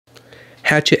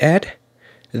how to add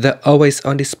the always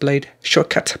on display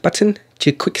shortcut button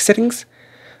to quick settings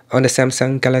on the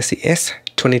Samsung Galaxy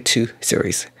S22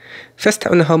 series. First,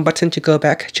 tap on the home button to go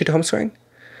back to the home screen.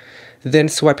 Then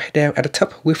swipe down at the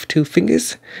top with 2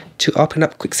 fingers to open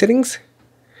up quick settings.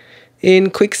 In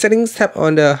quick settings, tap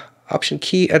on the option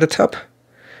key at the top.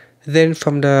 Then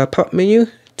from the pop-up menu,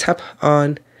 tap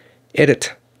on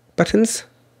edit buttons.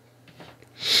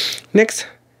 Next,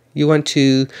 you want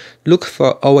to look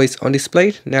for always on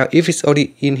display. Now, if it's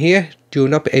already in here, you will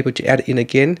not be able to add it in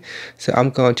again. So I'm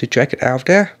going to drag it out of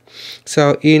there.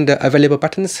 So in the available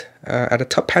buttons at the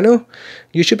top panel,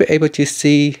 you should be able to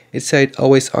see it said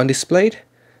always on display.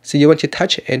 So you want to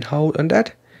touch and hold on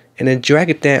that, and then drag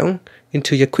it down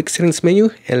into your quick settings menu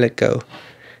and let go.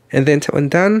 And then tap on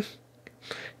done,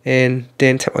 and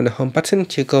then tap on the home button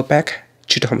to go back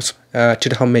to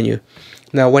the home menu.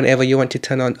 Now, whenever you want to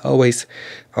turn on always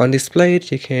on display,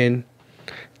 you can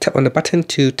tap on the button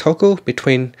to toggle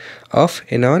between off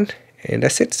and on, and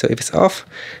that's it. So if it's off,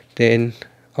 then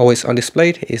always on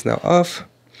display is now off.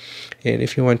 And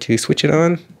if you want to switch it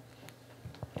on,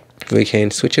 we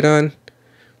can switch it on,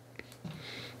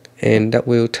 and that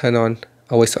will turn on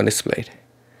always on display.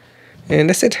 And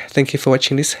that's it. Thank you for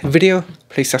watching this video.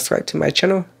 Please subscribe to my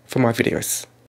channel for more videos.